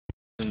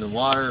in the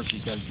water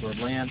because toward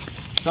land.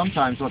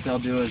 Sometimes what they'll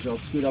do is they'll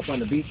scoot up on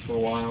the beach for a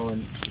while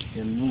and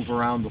move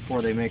around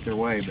before they make their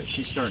way, but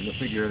she's starting to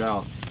figure it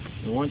out.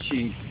 And once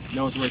she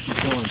knows where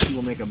she's going, she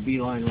will make a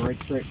beeline right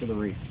straight for the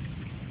reef.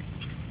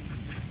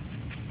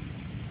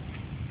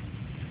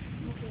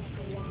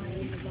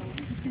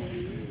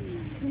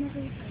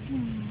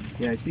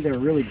 Yeah, I see they're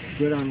really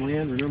good on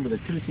land. Remember, the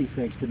two-sea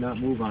snakes could not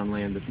move on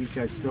land, but these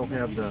guys still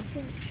have the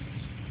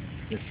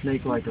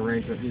snake-like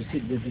arrangement.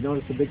 Did you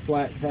notice the big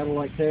flat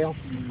paddle-like tail?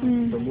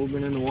 For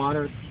movement in the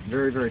water?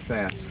 Very, very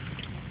fast.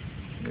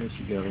 There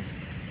she goes.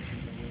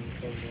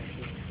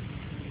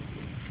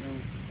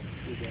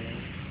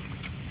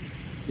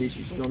 See,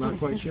 she's still not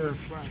quite sure.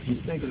 She's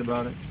thinking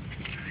about it.